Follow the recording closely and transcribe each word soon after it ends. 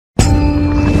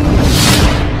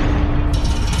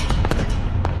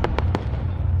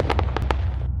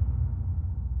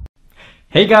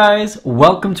Hey guys,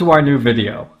 welcome to our new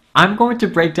video. I'm going to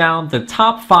break down the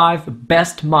top 5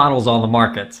 best models on the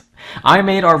market. I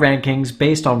made our rankings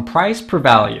based on price per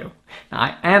value.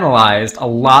 I analyzed a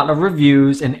lot of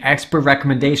reviews and expert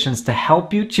recommendations to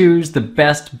help you choose the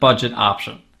best budget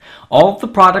option. All of the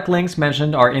product links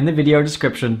mentioned are in the video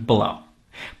description below.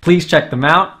 Please check them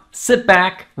out, sit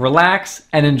back, relax,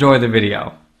 and enjoy the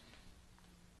video.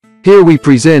 Here we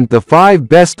present the 5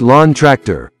 best lawn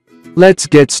tractor. Let's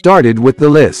get started with the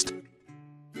list.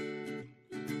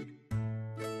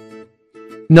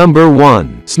 Number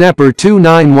 1. Snapper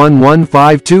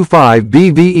 2911525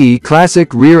 BVE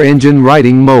Classic Rear Engine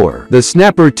Riding Mower. The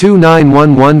Snapper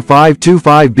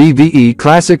 2911525 BVE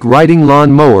Classic Riding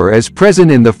Lawn Mower is present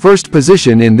in the first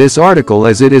position in this article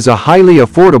as it is a highly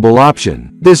affordable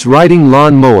option. This riding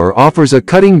lawn mower offers a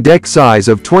cutting deck size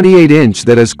of 28-inch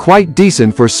that is quite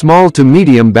decent for small to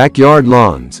medium backyard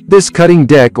lawns. This cutting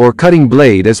deck or cutting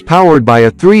blade is powered by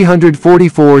a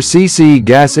 344cc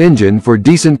gas engine for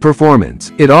decent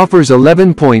performance. It offers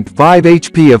 11.5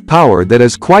 HP of power that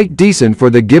is quite decent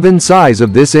for the given size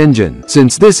of this engine.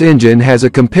 Since this engine has a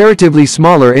comparatively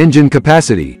smaller engine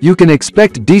capacity, you can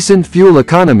expect decent fuel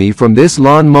economy from this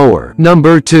lawn mower.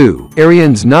 Number 2.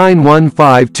 Ariens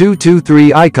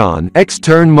 915223 IKON-X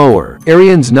Turn Mower.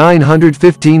 Ariens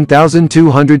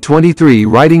 915223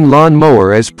 riding lawn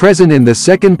mower is present in the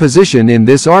second position in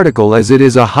this article as it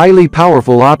is a highly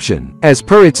powerful option. As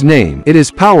per its name, it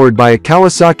is powered by a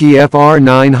Kawasaki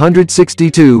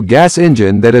FR962 gas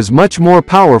engine that is much more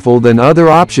powerful than other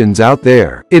options out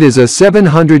there. It is a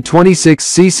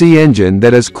 726cc engine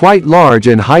that is quite large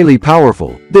and highly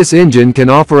powerful. This engine can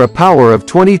offer a power of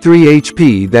 23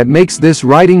 HP that makes this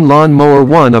riding lawn mower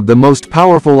one of the most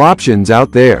powerful options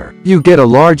out there. You get a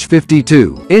large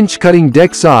 52-inch cutting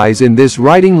deck size in this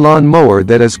riding lawn mower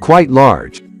that is quite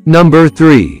large. Number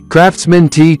 3. Craftsman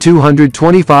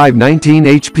T225 19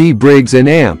 HP Briggs &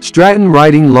 Amp Stratton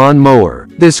Riding Lawn Mower.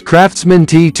 This Craftsman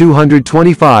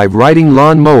T225 riding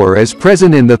lawn mower is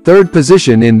present in the third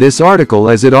position in this article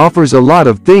as it offers a lot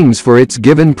of things for its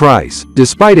given price.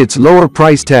 Despite its lower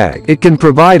price tag, it can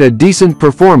provide a decent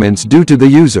performance due to the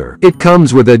user. It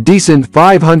comes with a decent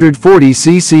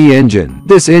 540cc engine.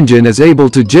 This engine is able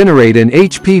to generate an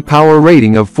HP power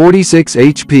rating of 46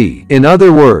 HP. In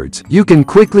other words, you can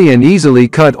quickly and easily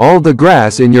cut all the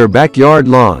grass in your backyard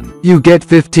lawn. You get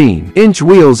 15-inch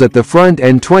wheels at the front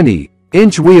and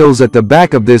 20-inch wheels at the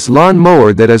back of this lawn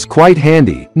mower that is quite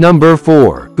handy. Number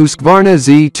 4. Husqvarna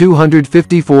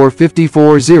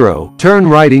Z254-540 Turn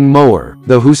Riding Mower.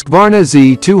 The Husqvarna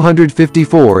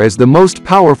Z254 is the most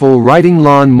powerful riding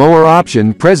lawn mower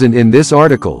option present in this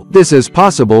article. This is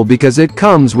possible because it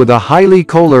comes with a highly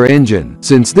Kohler engine.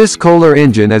 Since this Kohler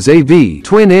engine is a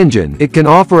V-twin engine, it can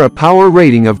offer a power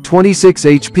rating of 26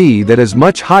 HP that is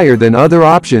much higher than other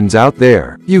options out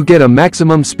there. You get a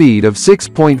maximum speed of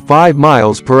 6.5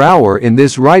 miles per hour in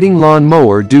this riding lawn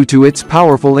mower due to its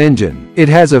powerful engine. It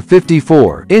has a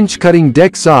 54-inch cutting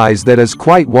deck size that is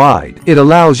quite wide. It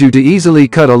allows you to easily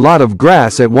cut a lot of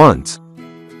grass at once.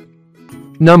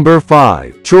 Number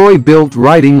 5. Troy Bilt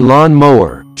Riding Lawn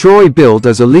Mower. Troy Bilt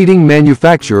is a leading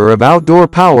manufacturer of outdoor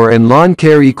power and lawn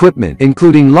care equipment,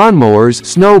 including lawnmowers,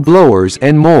 snow blowers,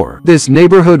 and more. This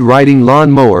neighborhood riding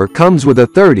lawn mower comes with a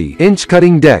 30-inch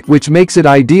cutting deck, which makes it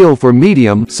ideal for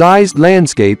medium-sized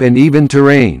landscape and even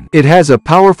terrain. It has a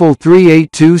powerful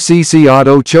 382cc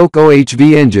auto choke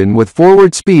OHV engine with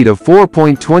forward speed of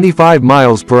 4.25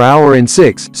 miles per hour and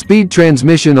 6-speed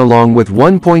transmission along with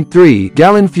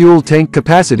 1.3-gallon fuel tank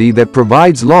capacity that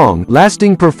provides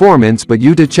long-lasting performance, but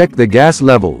you to check the gas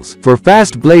levels. For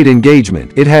fast blade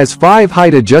engagement, it has 5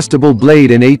 height adjustable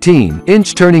blade and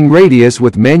 18-inch turning radius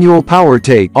with manual power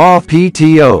take-off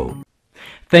PTO.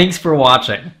 Thanks for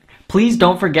watching. Please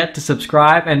don't forget to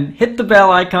subscribe and hit the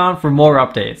bell icon for more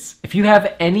updates. If you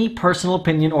have any personal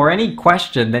opinion or any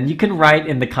question, then you can write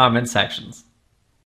in the comment sections.